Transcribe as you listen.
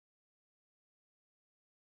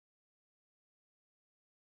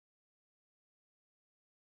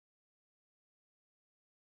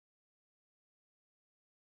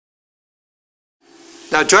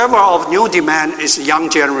The driver of new demand is young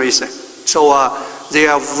generation. So they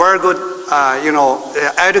are very good, they are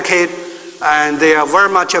educated, and they are very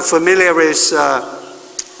much familiar with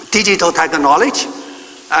digital technology,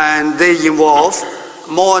 and they involve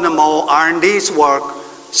more and more R&D's work.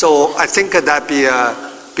 So I think that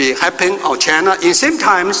be helping our China. In same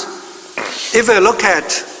times, if we look at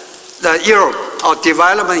the Europe or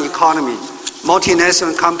development economy,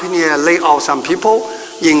 multinational company lay off some people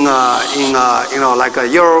in like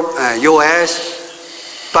Europe, US,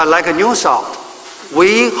 but like a New South,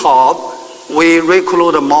 we hope we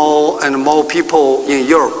recruit more and more people in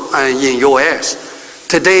Europe and in US.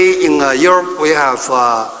 Today in Europe we have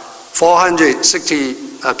 460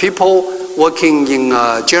 people working in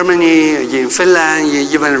Germany, in Finland,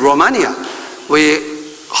 even Romania. We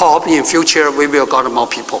hope in future we will get more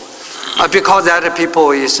people. Because that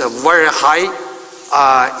people is very high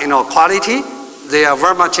quality. They are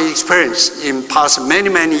very much experienced in past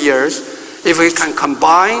many years. If we can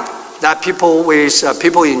combine that people with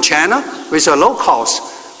people in China with a low cost,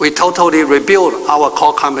 we totally rebuild our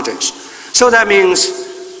core competence. So that means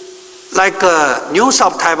like a New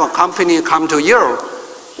South type of company come to Europe,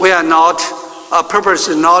 we are not, purpose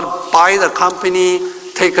is not buy the company,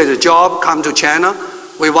 take the job, come to China.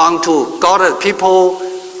 We want to gather people,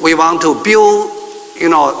 we want to build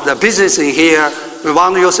the business in here. We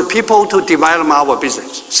want to use people to develop our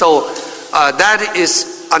business. So that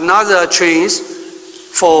is another change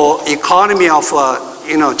for economy of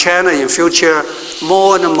China in future.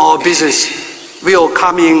 More and more business will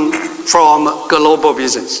coming from global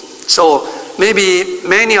business. So maybe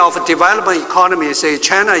many of development economies say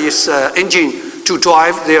China is engine to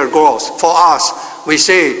drive their growth. For us, we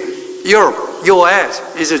say Europe, US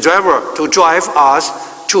is a driver to drive us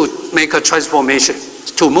to make a transformation,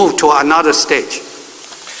 to move to another stage.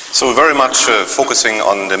 So we're very much focusing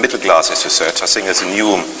on the middle class, as you said. I think as a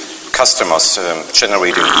new customers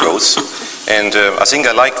generating growth. And I think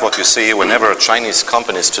I like what you say, whenever Chinese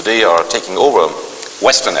companies today are taking over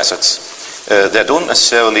Western assets, they don't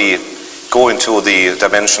necessarily go into the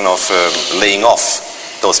dimension of laying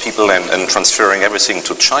off those people and transferring everything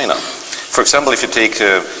to China. For example, if you take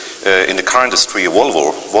in the car industry,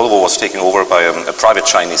 Volvo was taken over by a private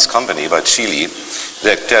Chinese company, by Geely,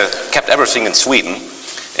 that kept everything in Sweden,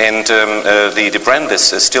 and the brand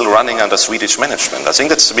is still running under Swedish management. I think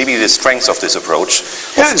that's maybe the strength of this approach,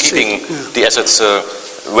 of keeping the assets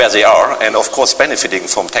where they are, and of course benefiting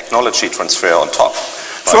from technology transfer on top.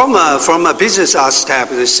 From a business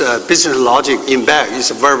aspect, this business logic in back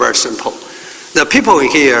is very simple. The people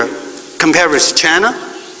here, compared with China,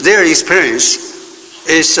 their experience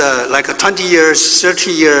is like 20 years,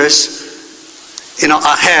 30 years,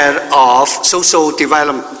 ahead of social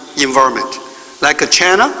development environment. Like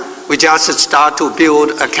China, we just start to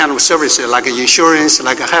build a kind of service like insurance,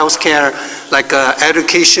 like healthcare, like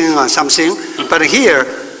education or something. But here,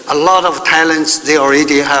 a lot of talents, they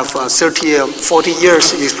already have 30 or 40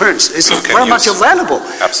 years experience. It's very much available.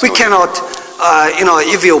 Absolutely. We cannot,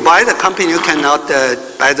 if you buy the company, you cannot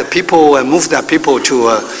buy the people and move the people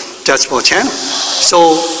to just for China.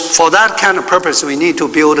 So for that kind of purpose, we need to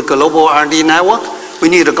build a global R&D network. We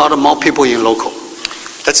need to get more people in local.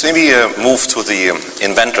 Let's maybe move to the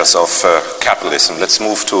inventors of capitalism. Let's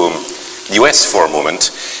move to US for a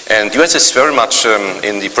moment. And US is very much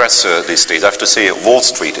in the press these days. I have to say Wall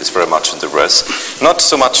Street is very much in the press. Not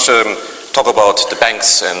so much talk about the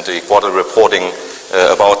banks and the quarterly reporting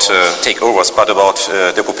about takeovers, but about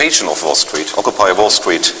the occupation of Wall Street. Occupy Wall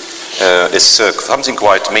Street is something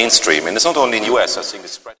quite mainstream. And it's not only in US, I think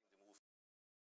it's